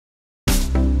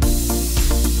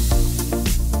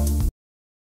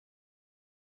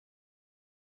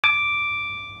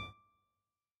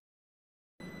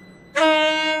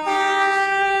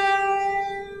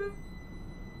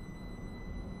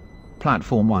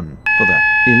Platform 1 for the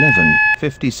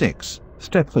 11:56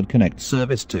 Stepford Connect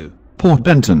service to Port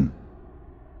Benton.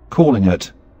 Calling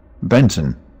at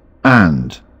Benton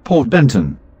and Port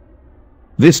Benton.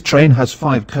 This train has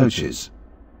 5 coaches.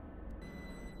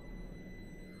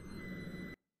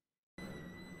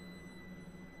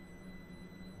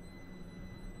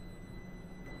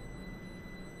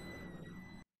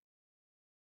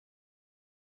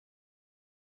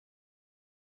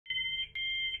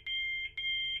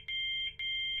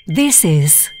 This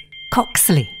is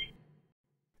Coxley.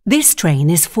 This train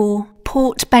is for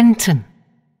Port Benton.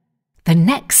 The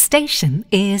next station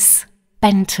is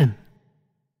Benton.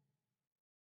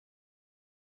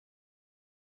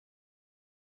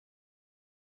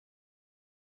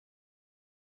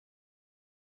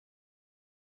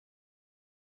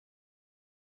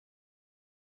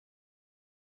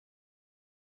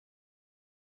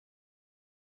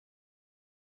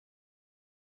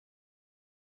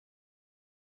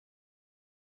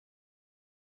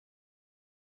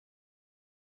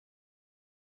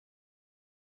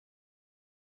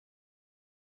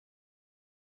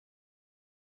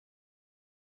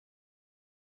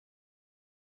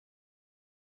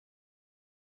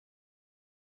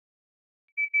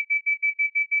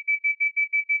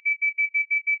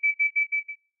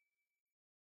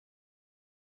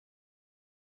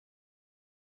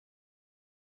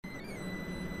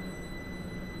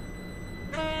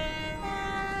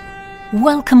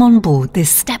 Welcome on board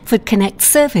this Stepford Connect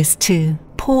service to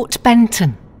Port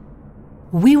Benton.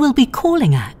 We will be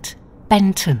calling at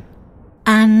Benton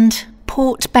and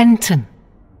Port Benton.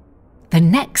 The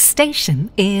next station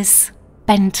is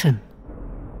Benton.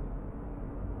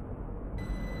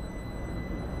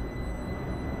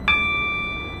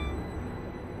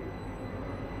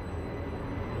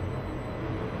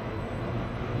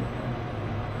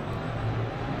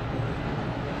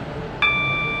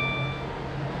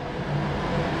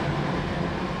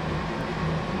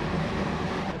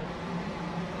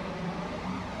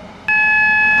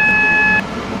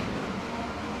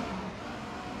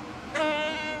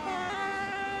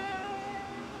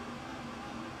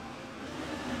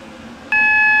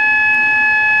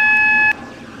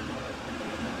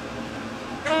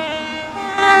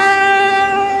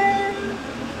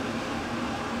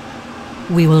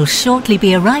 We will shortly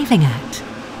be arriving at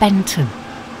Benton.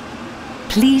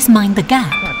 Please mind the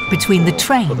gap between the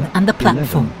train and the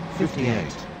platform.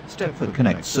 11:58 Stepford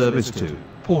Connect service to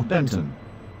Port Benton.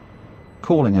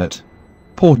 Calling at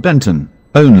Port Benton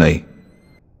only.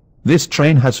 This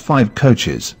train has 5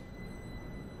 coaches.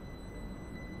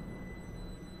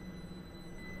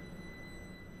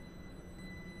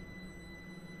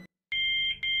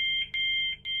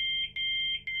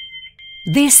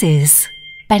 This is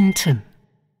Benton.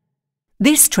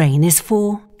 This train is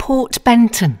for Port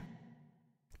Benton.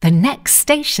 The next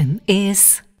station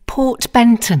is Port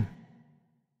Benton.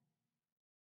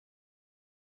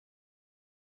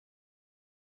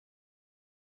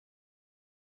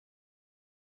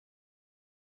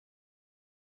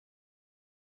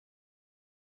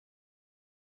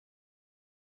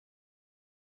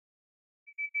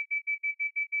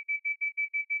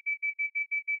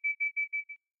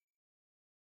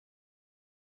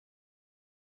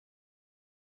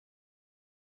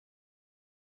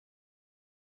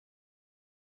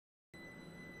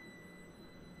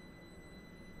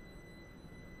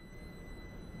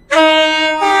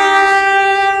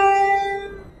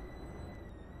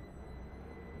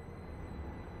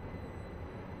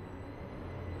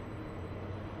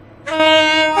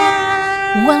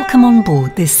 Welcome on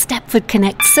board this Stepford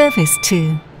Connect service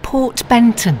to Port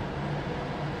Benton.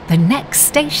 The next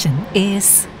station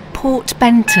is Port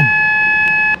Benton.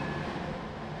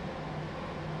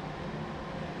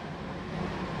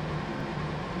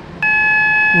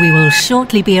 We will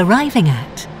shortly be arriving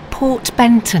at Port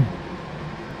Benton.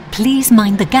 Please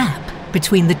mind the gap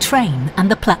between the train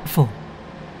and the platform.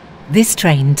 This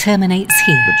train terminates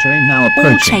here. The train now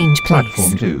approaching All change, please.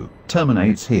 Platform 2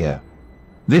 terminates here.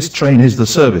 This train is the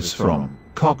service from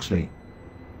Coxley.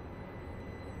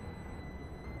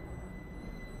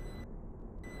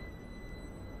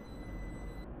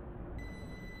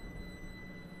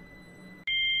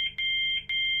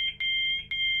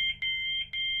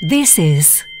 This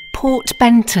is Port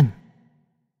Benton.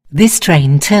 This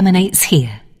train terminates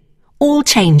here. All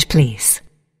change, please.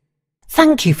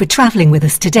 Thank you for travelling with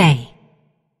us today.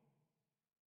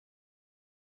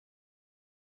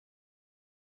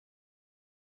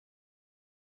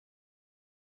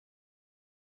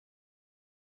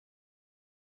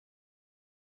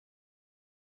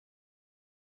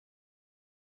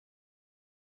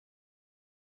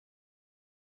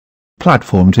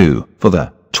 Platform 2 for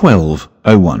the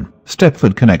 12:01,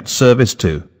 Stepford Connect service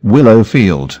to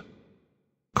Willowfield.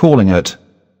 Calling at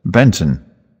Benton,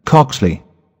 Coxley,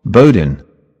 Bowden,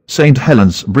 St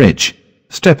Helens Bridge,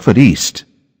 Stepford East,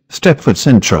 Stepford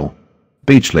Central,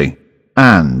 Beechley,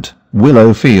 and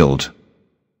Willowfield.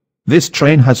 This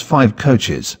train has 5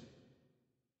 coaches,